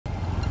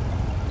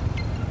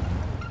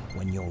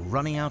you're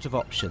running out of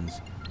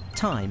options,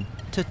 time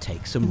to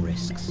take some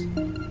risks.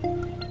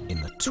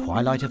 In the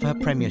twilight of her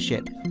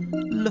premiership,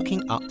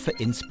 looking up for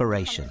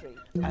inspiration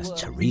as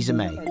Theresa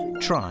May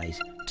tries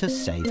to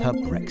save her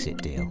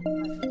Brexit deal.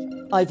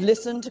 I've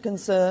listened to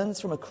concerns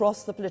from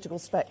across the political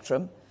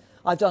spectrum.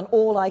 I've done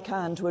all I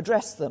can to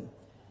address them.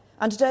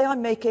 And today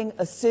I'm making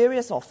a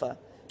serious offer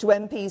to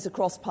MPs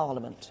across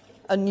Parliament,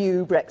 a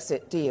new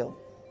Brexit deal.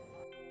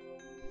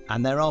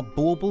 And there are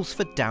baubles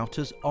for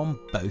doubters on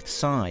both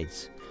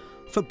sides.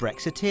 For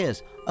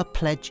Brexiteers, a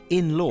pledge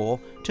in law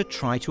to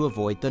try to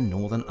avoid the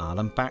Northern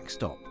Ireland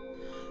backstop.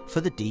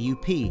 For the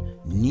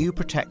DUP, new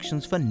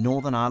protections for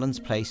Northern Ireland's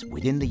place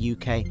within the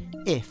UK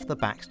if the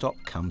backstop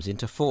comes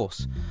into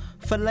force.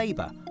 For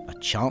Labour, a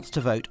chance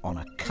to vote on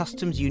a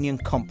customs union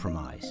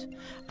compromise.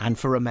 And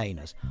for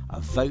Remainers, a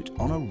vote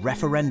on a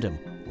referendum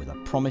with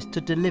a promise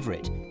to deliver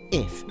it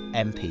if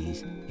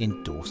MPs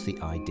endorse the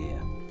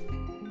idea.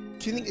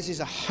 Do you think this is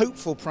a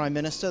hopeful Prime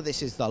Minister?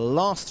 This is the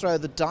last throw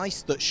of the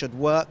dice that should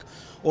work?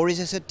 Or is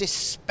this a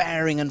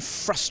despairing and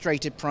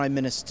frustrated Prime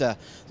Minister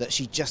that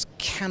she just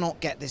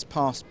cannot get this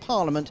past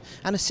Parliament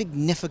and a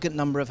significant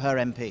number of her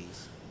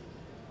MPs?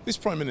 This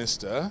Prime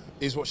Minister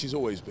is what she's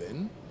always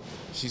been.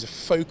 She's a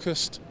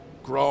focused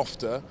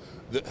grafter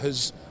that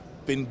has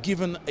been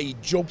given a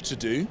job to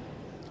do,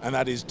 and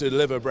that is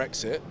deliver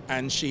Brexit,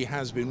 and she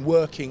has been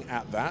working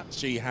at that.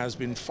 She has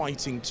been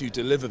fighting to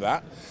deliver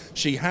that.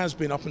 She has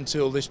been, up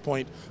until this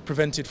point,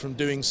 prevented from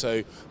doing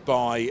so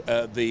by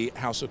the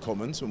House of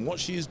Commons, and what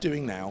she is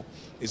doing now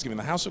is giving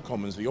the House of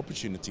Commons the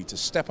opportunity to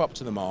step up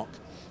to the mark,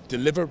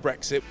 deliver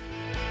Brexit.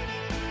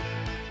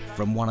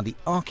 From one of the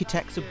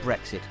architects of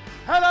Brexit,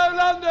 hello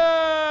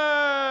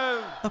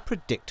London! A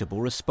predictable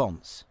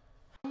response.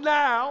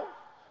 Now,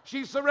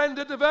 she's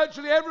surrendered to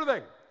virtually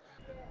everything.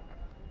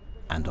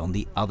 And on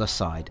the other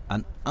side,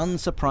 an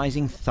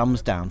unsurprising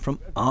thumbs down from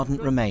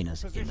ardent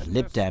Remainers in the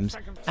Lib Dems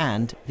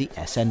and the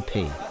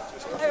SNP.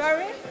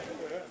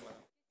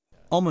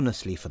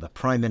 Ominously for the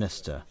Prime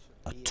Minister,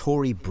 a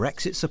Tory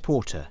Brexit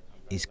supporter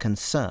is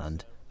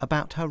concerned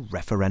about her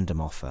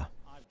referendum offer.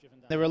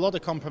 There are a lot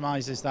of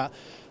compromises that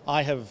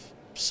I have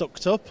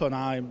sucked up,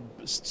 and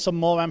some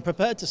more I'm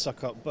prepared to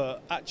suck up,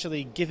 but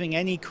actually giving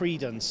any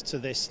credence to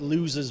this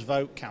losers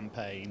vote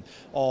campaign,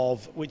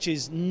 which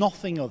is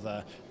nothing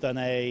other than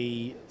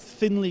a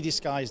thinly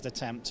disguised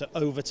attempt to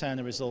overturn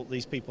a result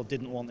these people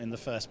didn't want in the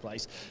first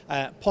place,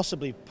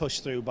 possibly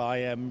pushed through by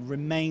a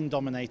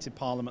Remain-dominated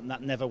Parliament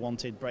that never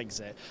wanted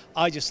Brexit.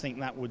 I just think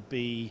that would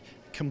be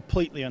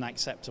completely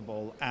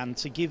unacceptable, and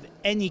to give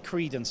any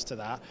credence to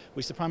that,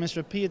 which the Prime Minister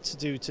appeared to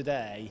do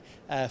today,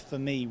 for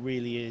me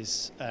really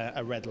is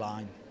a red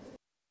line.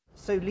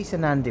 So Lisa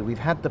Nandy, we've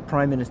had the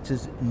Prime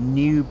Minister's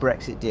new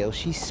Brexit deal.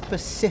 She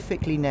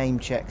specifically name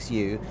checks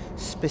you,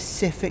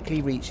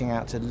 specifically reaching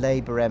out to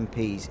Labour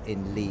MPs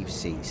in Leave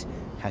seats.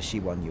 Has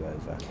she won you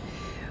over?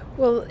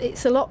 Well,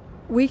 it's a lot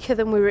weaker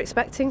than we were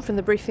expecting from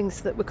the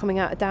briefings that were coming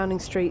out of Downing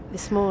Street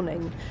this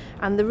morning,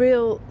 and the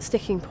real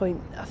sticking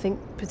point, I think,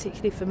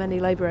 particularly for many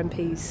Labour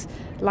MPs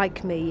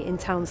like me in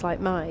towns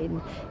like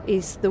mine,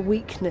 is the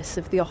weakness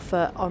of the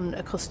offer on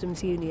a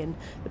customs union.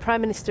 The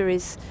Prime Minister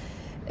is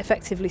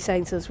effectively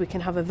saying to us we can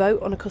have a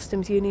vote on a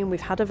customs union.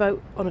 We've had a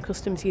vote on a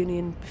customs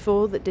union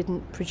before that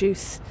didn't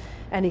produce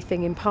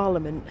anything in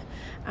Parliament,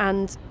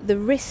 and the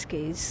risk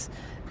is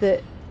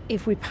that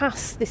if we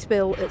pass this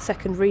bill at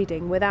second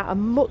reading without a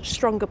much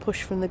stronger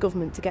push from the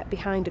government to get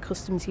behind a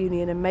customs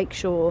union and make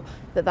sure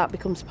that that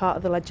becomes part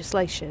of the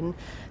legislation,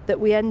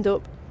 that we end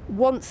up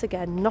once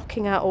again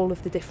knocking out all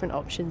of the different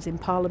options in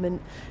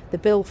Parliament, the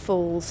bill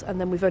falls, and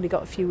then we've only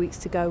got a few weeks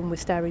to go and we're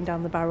staring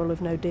down the barrel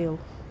of no deal.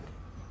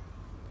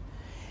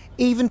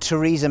 Even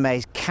Theresa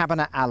May's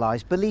cabinet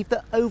allies believe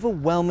the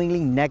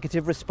overwhelmingly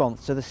negative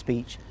response to the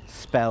speech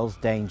spells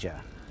danger.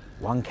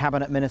 One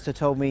cabinet minister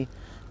told me,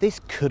 "This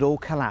could all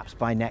collapse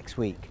by next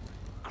week."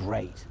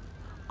 Great.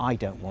 I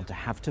don't want to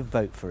have to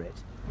vote for it,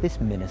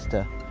 this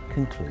minister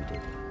concluded.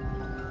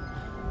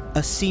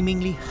 A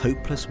seemingly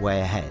hopeless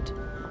way ahead,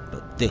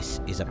 but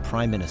this is a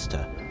Prime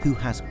Minister who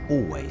has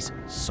always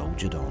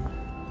soldiered on.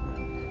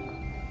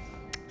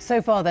 So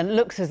far then,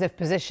 looks as if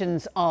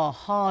positions are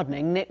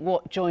hardening. Nick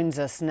Watt joins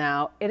us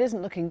now. It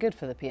isn't looking good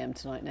for the PM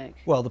tonight, Nick.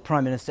 Well, the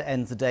Prime Minister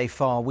ends the day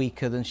far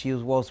weaker than she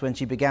was when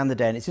she began the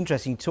day. And it's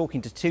interesting,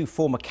 talking to two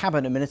former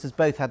cabinet ministers,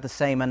 both had the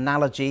same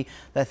analogy.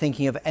 They're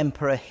thinking of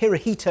Emperor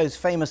Hirohito's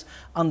famous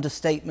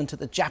understatement at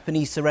the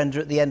Japanese surrender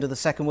at the end of the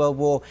Second World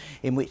War,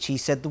 in which he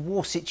said the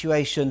war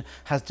situation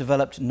has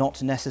developed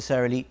not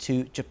necessarily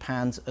to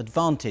Japan's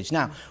advantage.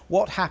 Now,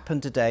 what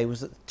happened today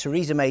was that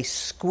Theresa May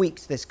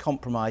squeaked this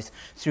compromise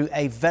through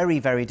a very,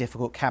 very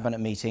difficult cabinet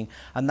meeting,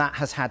 and that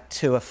has had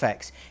two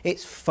effects.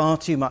 It's far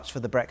too much for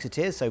the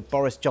Brexiteers. So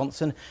Boris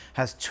Johnson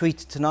has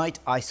tweeted tonight,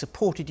 "I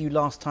supported you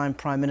last time,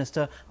 Prime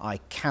Minister. I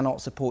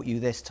cannot support you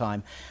this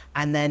time."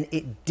 And then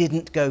it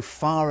didn't go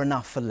far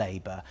enough for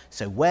Labour.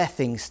 So where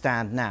things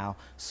stand now,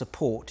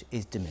 support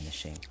is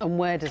diminishing. And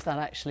where does that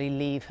actually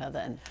leave her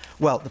then?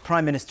 Well, the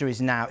Prime Minister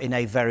is now in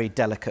a very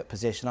delicate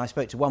position. I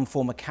spoke to one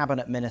former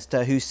cabinet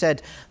minister who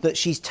said that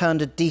she's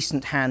turned a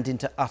decent hand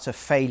into utter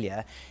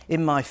failure.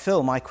 In my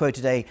film, I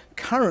quoted a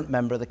current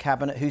member of the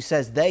cabinet who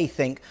says they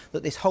think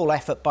that this whole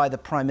effort by the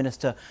Prime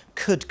Minister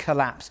could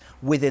collapse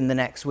within the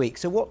next week.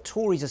 So what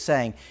Tories are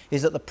saying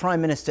is that the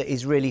Prime Minister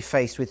is really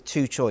faced with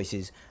two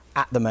choices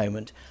at the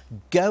moment.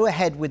 Go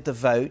ahead with the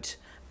vote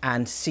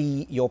and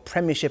see your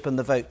premiership and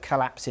the vote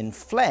collapse in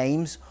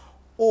flames,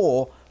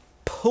 or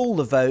pull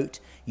the vote,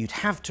 you'd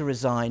have to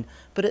resign,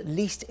 but at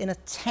least in a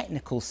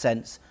technical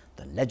sense,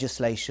 the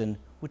legislation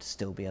would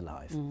still be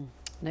alive.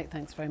 Nick,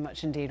 thanks very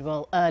much indeed.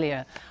 Well,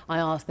 earlier I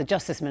asked the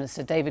Justice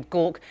Minister, David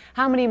Gauke,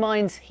 how many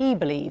minds he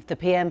believed the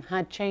PM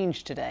had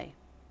changed today.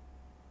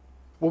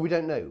 Well, we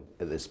don't know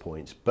at this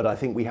point, but I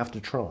think we have to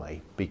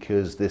try,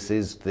 because this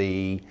is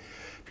the,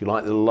 if you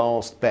like, the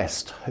last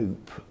best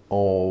hope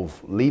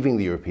of leaving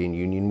the European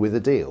Union with a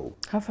deal.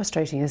 How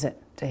frustrating is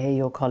it to hear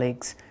your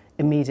colleagues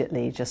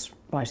immediately just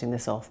writing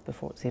this off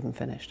before it's even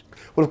finished?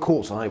 Well, of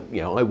course, I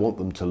want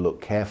them to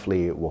look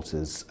carefully at what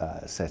is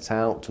set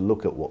out, to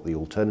look at what the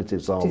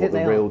alternatives are, what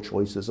the real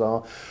choices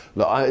are.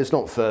 Look, it's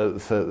not for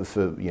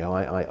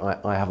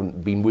I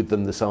haven't been with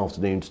them this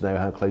afternoon to know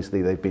how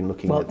closely they've been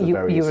looking at the various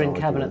arguments. You were in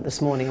Cabinet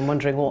this morning. I'm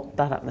wondering what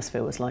that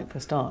atmosphere was like for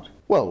a start.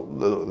 Well,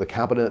 the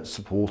Cabinet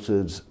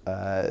supported,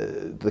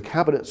 the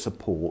Cabinet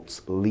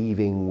supports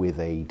leaving with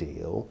a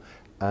deal,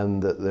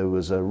 and that there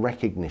was a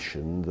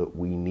recognition that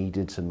we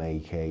needed to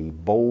make a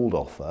bold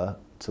offer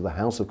to the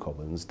House of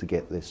Commons to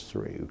get this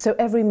through. So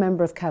every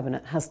member of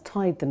Cabinet has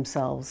tied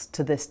themselves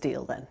to this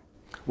deal then?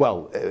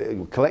 Well,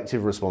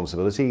 collective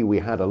responsibility. We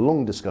had a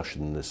long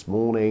discussion this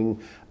morning.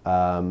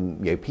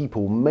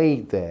 People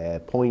made their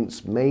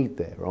points, made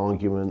their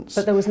arguments.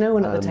 But there was no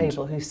one at the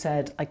table who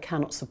said, I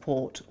cannot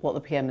support what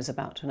the PM is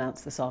about to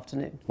announce this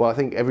afternoon. Well, I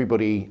think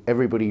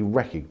everybody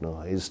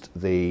recognised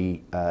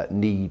the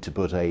need to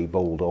put a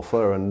bold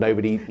offer, and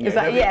nobody. Is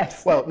that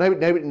yes? Well,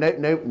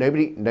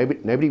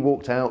 nobody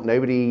walked out.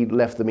 Nobody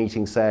left the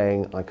meeting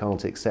saying, I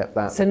can't accept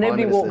that. So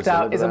nobody walked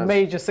out is a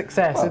major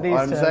success in these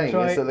terms, I'm saying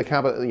right? is that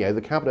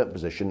the cabinet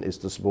position is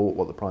to support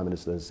what the Prime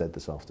Minister has said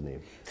this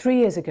afternoon. 3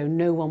 years ago,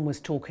 no one was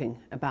talking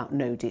about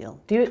no deal.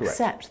 Do you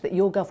accept that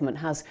your government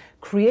has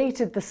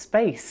created the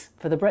space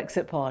for the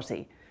Brexit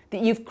Party,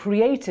 that you've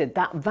created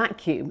that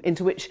vacuum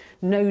into which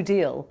no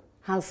deal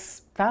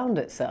has found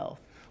itself?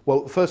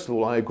 Well, first of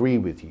all, I agree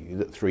with you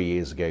that 3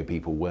 years ago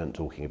people weren't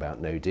talking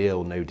about no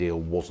deal. No deal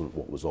wasn't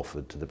what was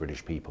offered to the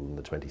British people in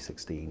the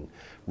 2016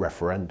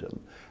 referendum.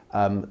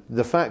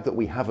 The fact that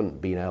we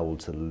haven't been able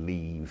to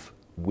leave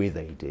with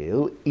a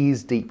deal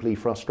is deeply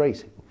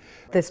frustrating.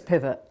 This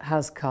pivot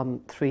has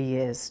come 3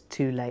 years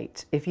too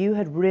late. If you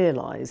had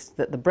realised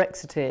that the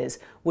Brexiteers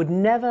would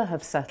never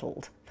have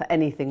settled for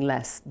anything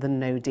less than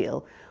no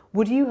deal,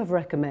 would you have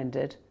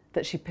recommended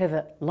that she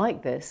pivot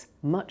like this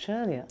much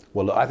earlier?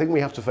 Well, I think we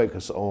have to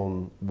focus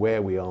on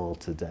where we are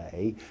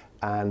today,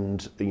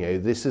 and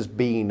this has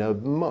been a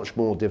much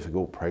more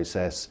difficult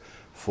process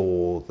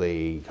for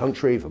the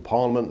country, for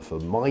Parliament, for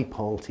my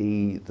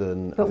party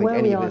than I think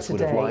any of us would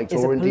have liked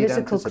or indeed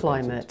anticipated. But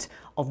where we are today is a political climate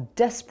of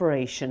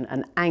desperation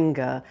and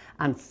anger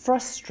and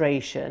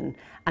frustration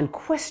and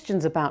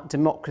questions about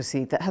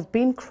democracy that have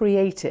been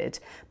created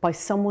by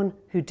someone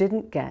who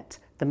didn't get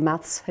the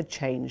maths had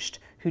changed,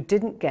 who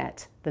didn't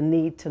get the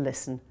need to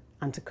listen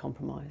and to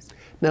compromise.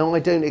 Now, I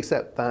don't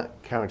accept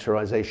that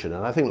characterisation,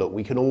 and I think, look,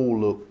 we can all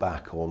look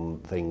back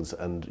on things,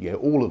 and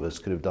all of us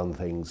could have done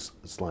things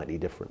slightly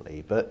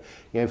differently. But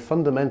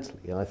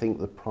fundamentally, I think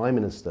the Prime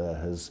Minister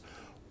has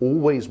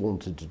always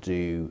wanted to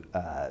do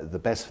the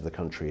best for the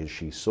country as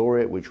she saw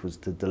it, which was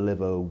to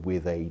deliver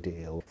with a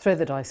deal. Throw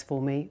the dice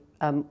for me.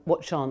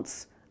 What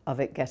chance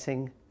of it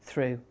getting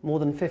through? More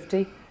than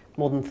 50?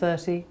 More than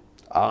 30?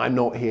 I'm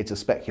not here to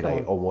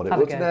speculate on what it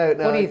was. No,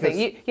 what do you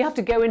think? You have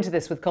to go into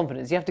this with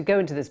confidence. You have to go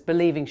into this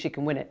believing she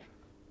can win it.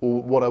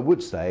 Well, what I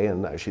would say,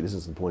 and actually this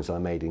is the point I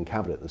made in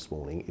Cabinet this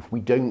morning, if we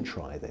don't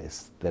try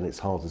this, then it's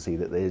hard to see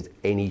that there's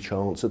any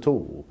chance at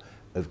all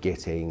of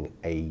getting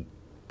a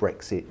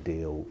Brexit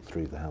deal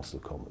through the House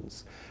of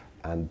Commons.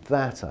 And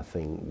that, I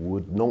think,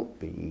 would not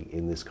be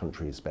in this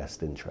country's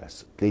best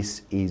interest.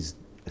 This is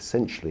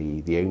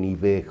essentially the only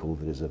vehicle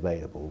that is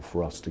available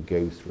for us to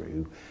go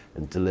through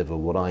and deliver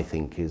what I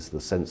think is the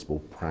sensible,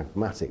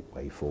 pragmatic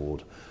way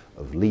forward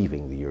of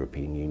leaving the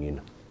European Union,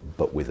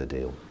 but with a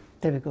deal.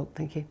 David Gauke,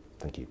 thank you.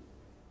 Thank you.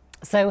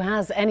 So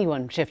has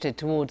anyone shifted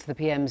towards the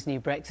PM's new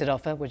Brexit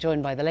offer? We're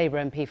joined by the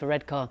Labour MP for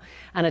Redcar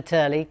Anna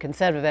Turley,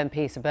 Conservative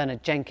MP Sir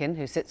Bernard Jenkin,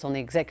 who sits on the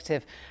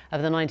executive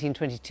of the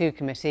 1922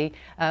 committee.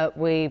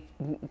 We're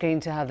going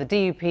to have the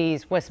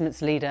DUP's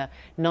Westminster leader,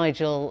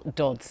 Nigel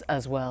Dodds,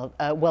 as well.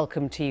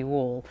 Welcome to you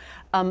all.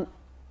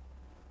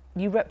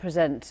 you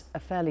represent a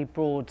fairly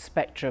broad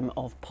spectrum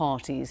of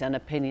parties and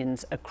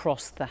opinions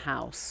across the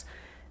House.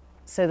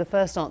 So the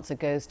first answer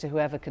goes to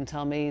whoever can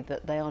tell me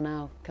that they are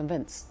now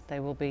convinced they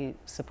will be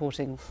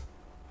supporting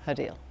her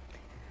deal.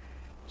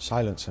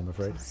 Silence, I'm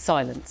afraid.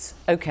 Silence.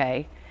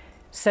 OK.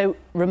 So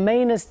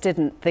Remainers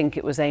didn't think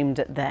it was aimed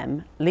at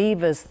them.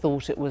 Leavers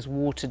thought it was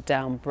watered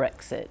down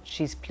Brexit.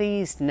 She's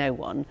pleased no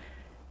one.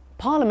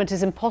 Parliament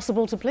is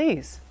impossible to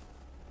please.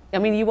 I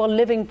mean, you are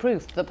living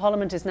proof that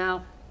Parliament is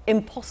now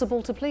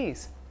impossible to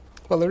please.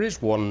 Well, there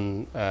is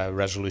one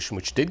resolution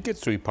which did get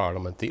through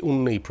Parliament, the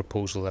only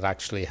proposal that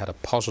actually had a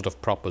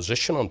positive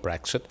proposition on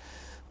Brexit,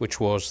 which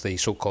was the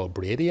so-called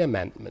Brady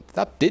Amendment.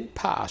 That did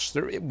pass.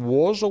 It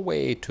was a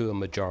way to a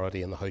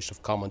majority in the House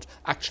of Commons,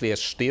 actually a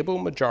stable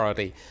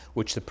majority,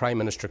 which the Prime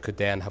Minister could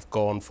then have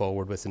gone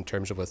forward with in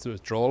terms of a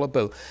withdrawal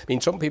bill. I mean,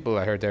 some people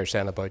I heard there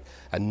saying about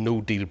a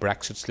no-deal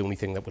Brexit's the only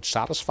thing that would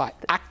satisfy.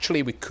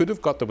 Actually, we could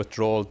have got the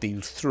withdrawal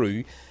deal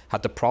through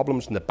had the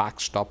problems in the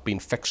backstop been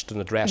fixed and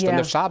addressed. And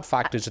the sad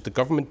fact is that the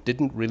government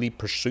didn't really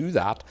pursue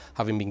that,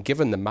 having been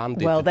given the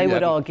mandate. Well, they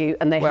would argue,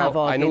 and they have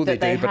argued, that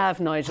they do,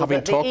 have, Nigel,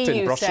 that the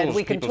EU said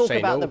we can talk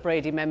about the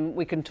Brady Amendment,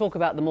 we can talk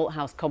about the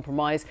Malthouse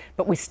Compromise,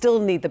 but we still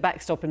need the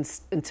backstop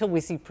until we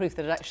see proof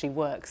that it actually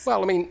works.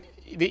 Well, I mean,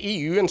 the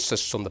EU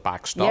insists on the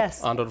backstop,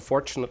 and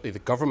unfortunately the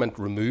government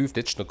removed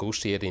its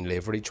negotiating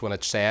leverage when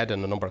it said,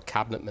 and a number of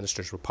cabinet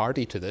ministers were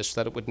party to this,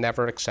 that it would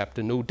never accept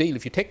a no deal.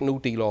 If you take no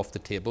deal off the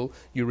table,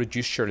 you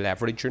reduce your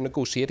leverage, your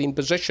negotiating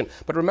position.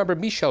 But remember,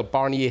 Michel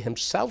Barnier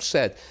himself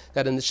said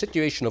that in the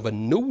situation of a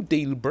no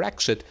deal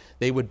Brexit,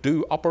 they would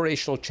do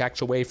operational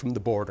checks away from the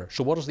border.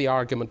 So what is the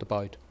argument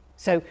about?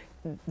 So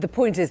the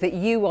point is that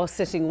you are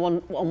sitting on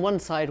one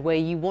side where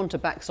you want a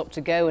backstop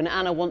to go, and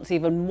Anna wants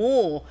even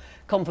more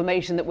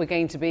confirmation that we're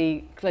going to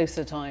be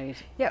closer tied.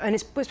 Yeah, and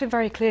it's been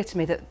very clear to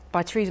me that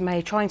by Theresa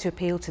May trying to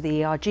appeal to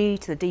the ERG,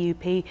 to the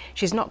DUP,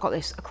 she's not got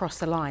this across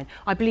the line.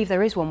 I believe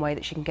there is one way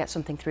that she can get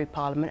something through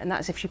Parliament, and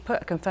that's if she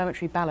put a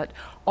confirmatory ballot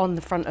on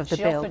the front of the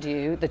bill. She offered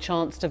you the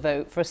chance to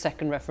vote for a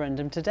second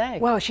referendum today.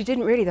 Well, she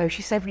didn't really, though.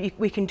 She said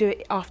we can do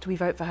it after we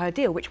vote for her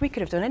deal, which we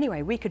could have done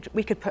anyway. We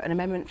could put an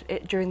amendment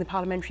during the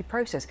parliamentary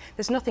process.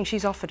 There's nothing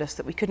she's offered us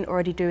that we couldn't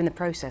already do in the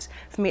process.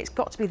 For me, it's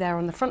got to be there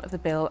on the front of the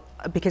bill,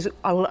 because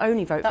I will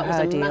only vote for her deal.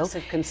 That was a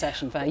massive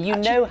concession for her. You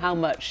know how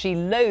much she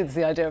loathes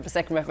the idea of a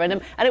second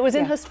referendum, and it was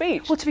in her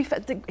speech. Well, to be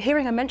fair,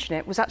 hearing her mention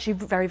it was actually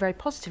very, very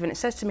positive, and it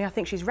says to me, I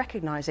think she's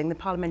recognising the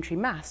parliamentary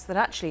mass, that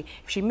actually,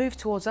 if she moved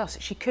towards us,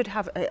 she could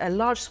have a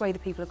large swathe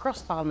of people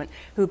across Parliament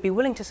who would be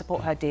willing to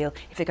support her deal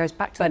if it goes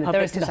back to the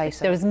public to say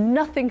so. There is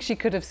nothing she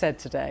could have said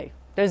today.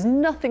 There's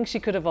nothing she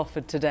could have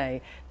offered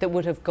today that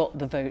would have got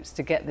the votes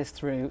to get this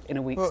through in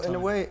a week's time. Well, in a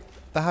way,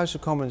 the House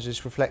of Commons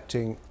is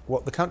reflecting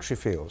what the country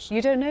feels.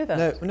 You don't know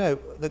that? No,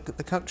 the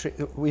country...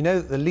 We know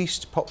that the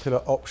least popular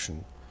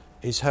option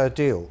is her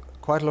deal.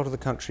 Quite a lot of the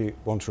country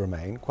want to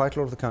remain. Quite a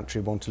lot of the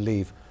country want to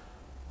leave,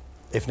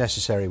 if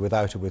necessary,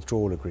 without a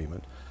withdrawal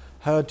agreement.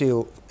 Her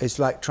deal is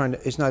like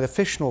is neither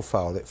fish nor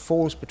fowl. It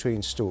falls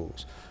between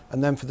stools.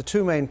 And then for the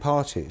two main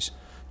parties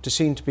to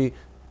seem to be,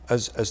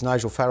 as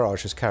Nigel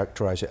Farage has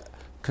characterised it,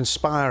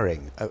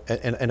 conspiring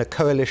in a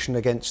coalition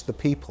against the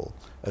people,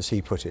 as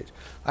he put it.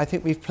 I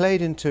think we've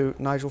played into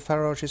Nigel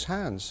Farage's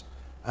hands,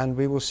 and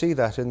we will see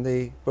that in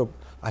the... Well,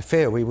 I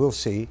fear we will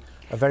see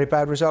a very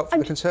bad result for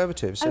the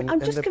Conservatives in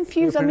just the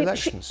confused. European I mean,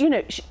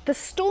 elections. The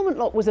Stormont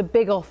lot was a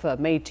big offer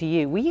made to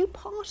you. Were you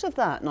part of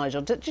that,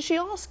 Nigel? Did she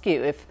ask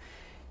you if...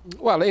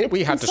 Well,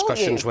 we had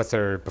discussions with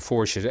her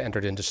before she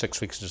entered into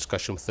 6 weeks of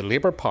discussion with the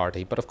Labour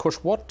Party, but of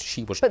course what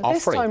she was offering... But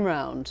this time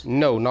round?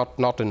 No,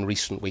 not in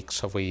recent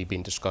weeks have we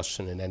been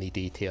discussing in any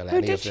detail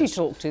Who did she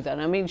talk to then?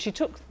 I mean, she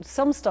took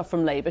some stuff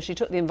from Labour, she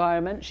took the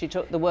environment, she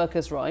took the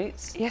workers'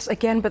 rights. Yes,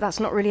 again, but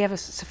that's not really ever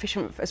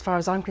sufficient as far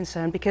as I'm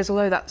concerned, because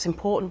although that's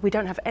important, we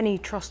don't have any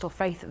trust or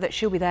faith that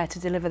she'll be there to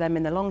deliver them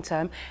in the long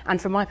term.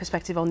 And from my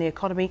perspective on the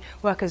economy,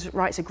 workers'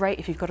 rights are great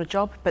if you've got a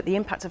job, but the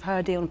impact of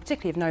her deal, and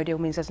particularly of no deal,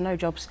 means there's no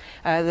jobs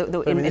in areas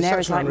like mine. It's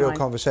such an unreal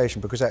conversation,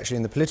 because actually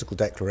in the political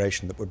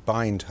declaration that would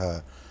bind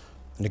her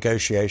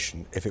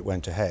negotiation, if it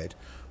went ahead,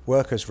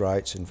 workers'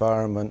 rights,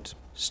 environment,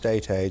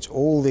 state aids,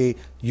 all the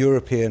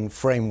European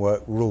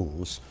framework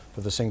rules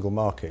for the single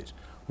market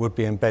would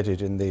be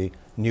embedded in the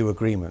new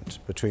agreement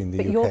between the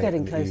UK and the EU. But you're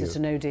getting closer to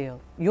no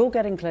deal. You're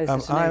getting closer to no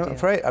deal. I'm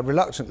afraid,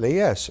 reluctantly,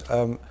 yes.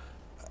 And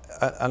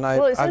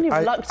well, it's only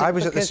reluctant I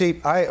was at the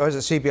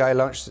CBI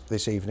lunch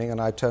this evening,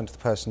 and I turned to the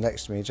person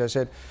next to me and I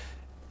said,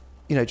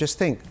 just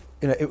think,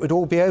 it would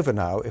all be over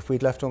now if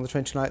we'd left on the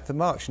 29th of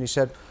March. And he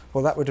said,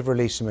 well, that would have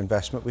released some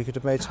investment. We could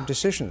have made some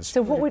decisions.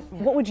 So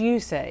what would you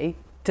say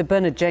to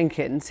Bernard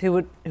Jenkin, who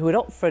would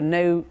opt for a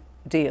no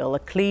deal, a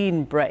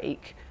clean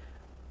break,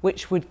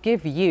 which would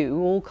give you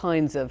all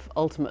kinds of,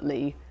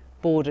 ultimately,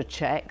 border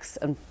checks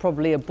and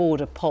probably a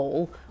border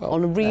poll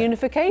on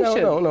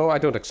reunification? No, I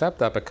don't accept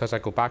that, because I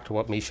go back to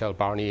what Michel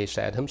Barnier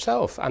said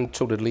himself, and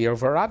so did Leo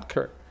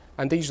Varadkar.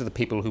 And these are the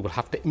people who will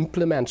have to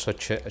implement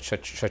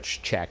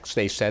such checks.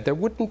 They said there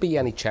wouldn't be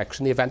any checks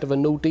in the event of a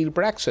no-deal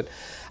Brexit.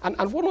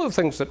 And one of the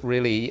things that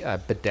really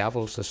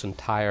bedevils this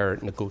entire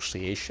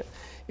negotiation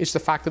is the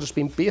fact that it's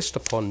been based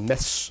upon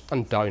myths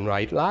and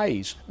downright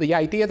lies. The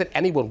idea that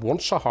anyone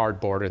wants a hard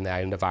border in the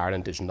island of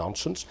Ireland is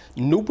nonsense.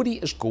 Nobody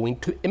is going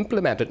to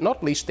implement it,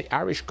 not least the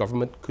Irish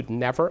government could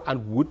never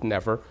and would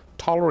never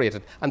tolerate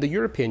it, and the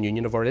European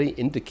Union have already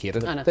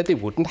indicated that they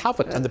wouldn't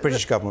have it. And the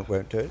British government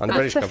won't do it. And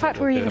the fact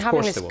we're even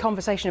having this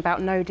conversation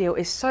about no deal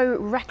is so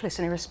reckless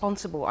and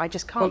irresponsible. I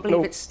just can't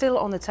believe it's still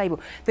on the table.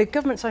 The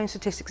government's own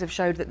statistics have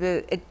showed that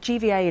the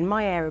GVA in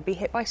my area will be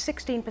hit by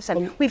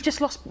 16%. We've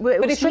just lost...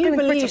 But if you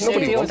believe no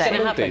deal was going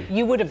to happen,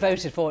 you would have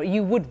voted for it.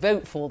 You would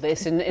vote for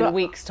this in a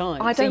week's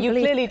time. I don't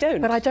clearly don't.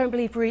 But I don't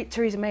believe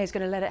Theresa May is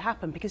going to let it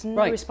happen, because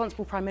no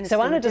responsible Prime Minister...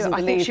 So Anna doesn't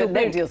believe that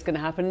no deal's going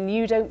to happen, and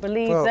you don't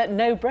believe that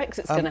no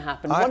Brexit's going to happen.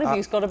 One of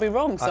you's got to be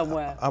wrong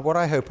somewhere. What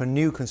I hope a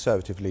new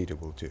Conservative leader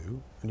will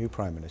do, a new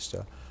Prime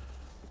Minister,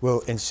 will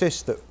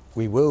insist that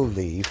we will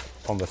leave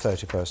on the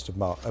 31st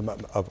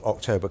of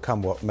October,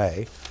 come what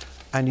may,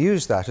 and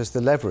use that as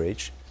the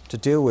leverage to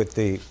deal with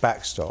the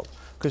backstop.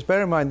 Because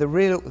bear in mind,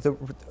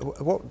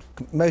 what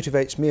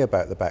motivates me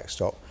about the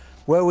backstop,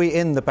 were we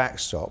in the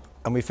backstop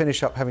and we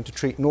finish up having to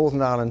treat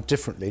Northern Ireland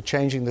differently,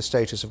 changing the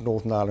status of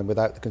Northern Ireland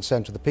without the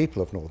consent of the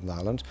people of Northern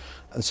Ireland,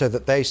 and so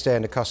that they stay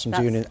in a customs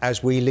union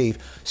as we leave,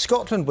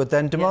 Scotland would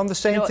then demand the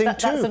same thing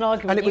too. That's an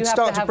argument and it would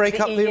start to break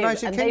up the United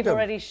Kingdom. And they've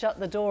already shut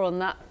the door on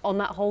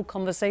that whole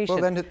conversation.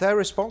 Well, then they're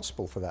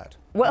responsible for that.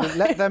 Well,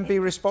 let them be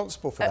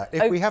responsible for that.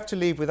 If we have to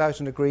leave without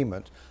an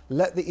agreement,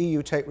 let the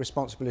EU take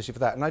responsibility for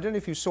that. And I don't know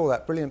if you saw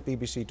that brilliant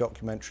BBC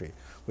documentary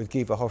with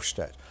Guy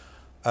Verhofstadt,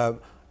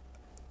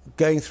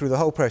 going through the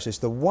whole process.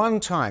 The one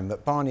time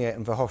that Barnier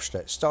and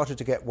Verhofstadt started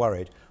to get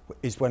worried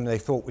is when they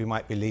thought we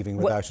might be leaving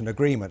without an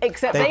agreement.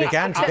 They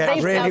began to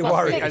get really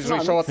worried. As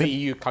we saw at the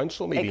EU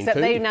Council meeting except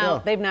too.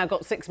 They've now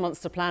got 6 months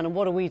to plan, and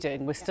what are we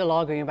doing? We're still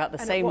arguing about the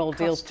same old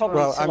deals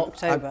probably until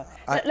October.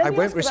 I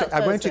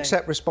won't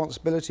accept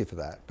responsibility for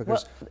that,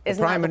 because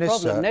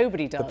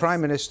the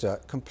Prime Minister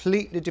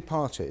completely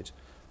departed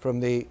from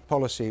the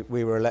policy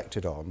we were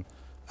elected on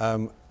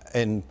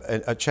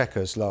at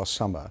Chequers last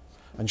summer,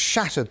 and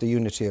shattered the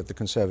unity of the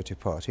Conservative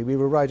Party. We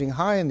were riding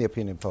high in the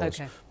opinion polls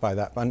by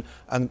that.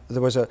 And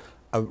there was a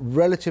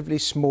relatively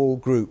small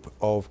group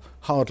of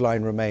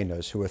hardline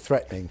Remainers who were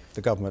threatening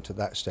the government at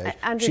that stage.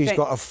 She's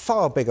got a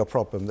far bigger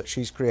problem that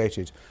she's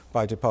created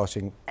by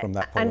departing from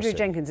that policy. Andrew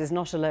Jenkins is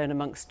not alone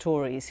amongst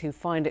Tories who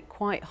find it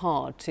quite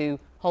hard to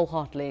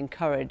wholeheartedly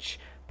encourage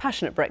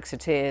passionate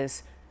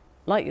Brexiteers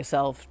like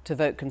yourself to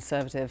vote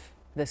Conservative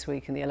this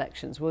week in the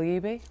elections. Will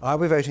you be? I'll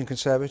be voting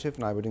Conservative,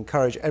 and I would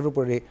encourage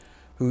everybody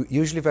who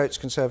usually votes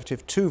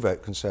Conservative to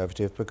vote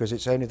Conservative, because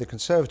it's only the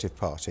Conservative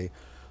Party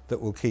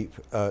that will keep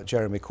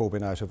Jeremy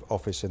Corbyn out of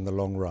office in the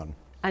long run.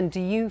 And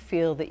do you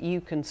feel that you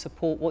can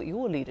support what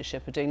your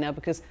leadership are doing now?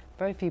 Because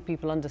very few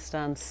people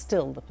understand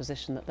still the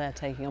position that they're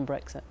taking on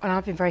Brexit. And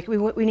I've been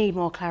we need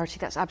more clarity,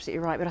 that's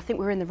absolutely right, but I think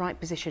we're in the right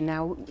position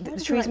now.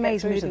 Theresa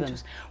May's moving to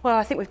us. Well,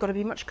 I think we've got to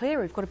be much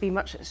clearer, we've got to be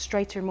much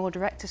straighter and more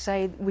direct to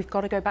say we've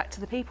got to go back to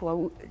the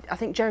people. I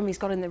think Jeremy's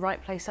got in the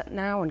right place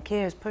now, and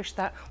Keir has pushed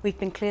that. We've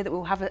been clear that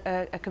we'll have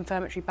a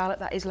confirmatory ballot.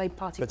 That is Labour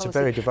Party policy. That's a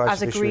very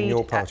divisive issue in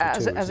your party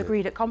too, as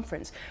agreed at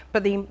conference.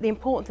 But the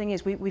important thing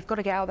is we've got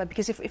to get out there,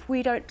 because if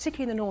we don't,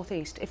 particularly in the North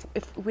East,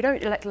 if we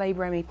don't elect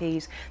Labour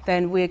MEPs,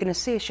 then we're going to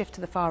see a shift to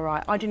the far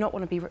right. I do not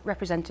want to be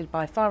represented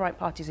by far-right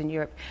parties in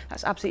Europe.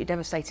 That's absolutely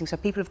devastating. So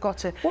people have got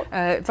to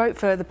vote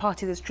for the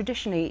party that's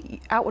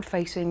traditionally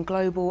outward-facing,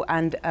 global,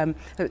 and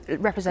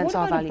represents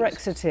our values. What about a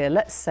Brexiteer?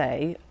 Let's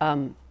say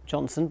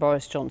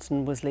Boris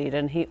Johnson was leader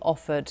and he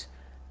offered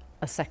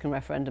a second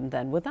referendum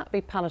then. Would that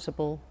be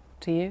palatable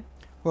to you?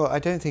 Well, I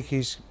don't think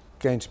he's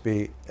going to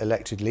be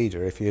elected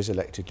leader, if he is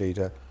elected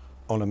leader,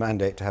 on a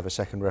mandate to have a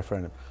second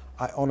referendum.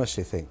 I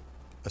honestly think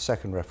a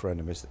second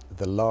referendum is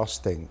the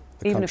last thing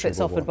the even country if it's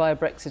will offered want. by a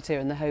Brexiteer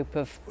in the hope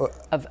of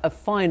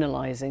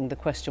finalising the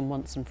question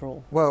once and for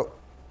all? Well,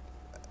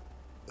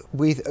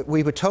 we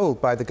were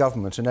told by the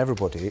government and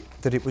everybody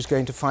that it was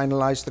going to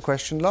finalise the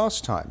question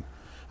last time.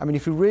 I mean,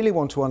 if you really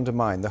want to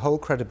undermine the whole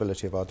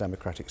credibility of our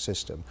democratic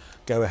system,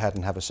 go ahead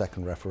and have a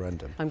second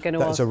referendum.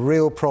 That's a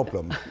real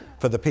problem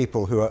for the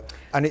people who are...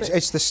 And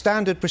it's the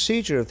standard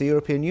procedure of the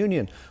European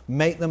Union.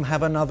 Make them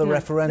have another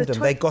referendum.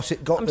 They got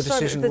the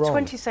decision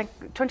wrong. The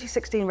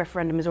 2016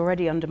 referendum has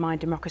already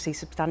undermined democracy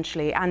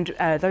substantially, and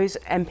those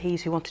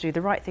MPs who want to do the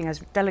right thing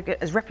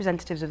as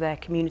representatives of their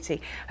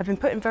community have been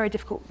put in very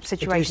difficult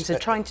situations and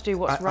trying to do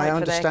what's right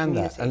for their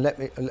community. I understand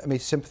that, and let me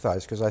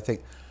sympathise, because I think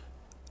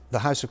the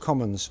House of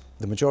Commons,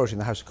 the majority in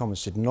the House of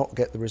Commons, did not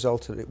get the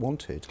result that it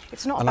wanted.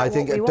 It's not and I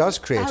think it does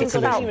create a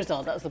collision. Any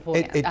result, that's the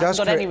point. It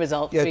doesn't got any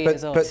result,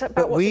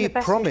 but we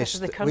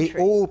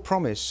all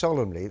promised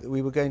solemnly that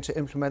we were going to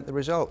implement the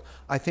result.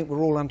 I think we're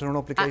all under an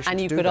obligation to do that. And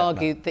you could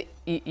argue that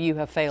you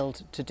have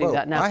failed to do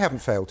that now. I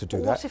haven't failed to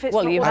do that.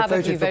 Well, you have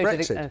voted for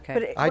Brexit.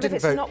 Okay. I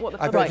didn't vote.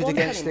 I voted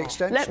against the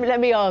extension. Let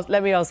me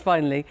ask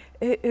finally,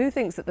 who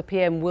thinks that the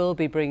PM will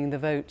be bringing the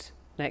vote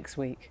next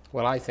week?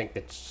 Well, I think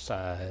it's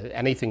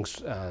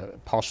anything's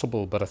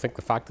possible, but I think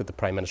the fact that the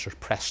Prime Minister's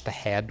pressed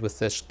ahead with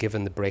this,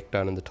 given the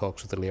breakdown in the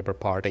talks with the Labour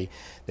Party,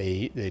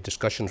 the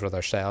discussions with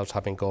ourselves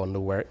having gone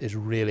nowhere, is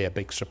really a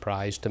big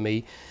surprise to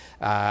me.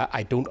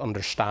 I don't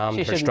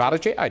understand her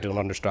strategy. I don't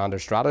understand her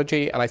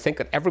strategy, and I think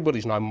that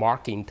everybody's now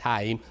marking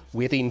time,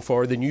 waiting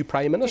for the new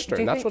Prime Minister,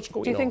 and that's what's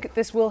going on. Do you think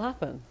this will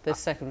happen, this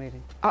second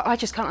reading? I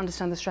just can't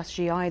understand the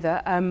strategy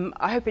either.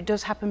 I hope it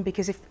does happen,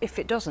 because if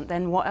it doesn't,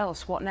 then what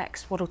else? What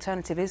next? What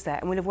alternative is there?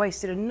 And we'll have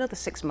wasted another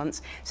 6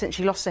 months since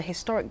she lost a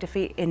historic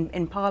defeat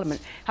in Parliament,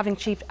 having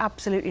achieved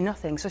absolutely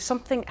nothing. So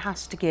something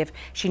has to give.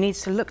 She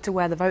needs to look to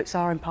where the votes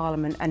are in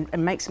Parliament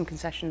and make some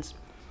concessions.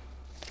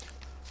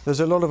 There's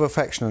a lot of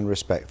affection and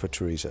respect for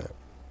Theresa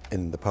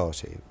in the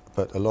party,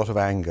 but a lot of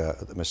anger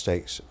at the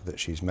mistakes that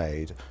she's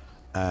made,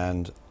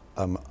 and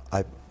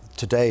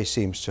today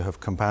seems to have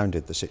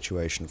compounded the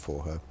situation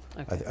for her.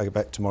 Okay. I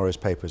bet tomorrow's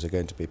papers are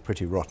going to be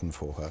pretty rotten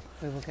for her,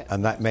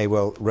 and that may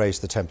well raise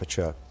the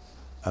temperature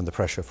and the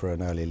pressure for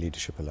an early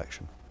leadership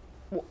election.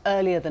 Well,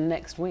 earlier than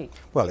next week?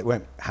 Well, it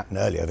won't happen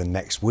earlier than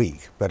next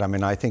week, but I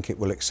mean, I think it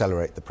will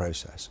accelerate the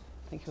process.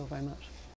 Thank you all very much.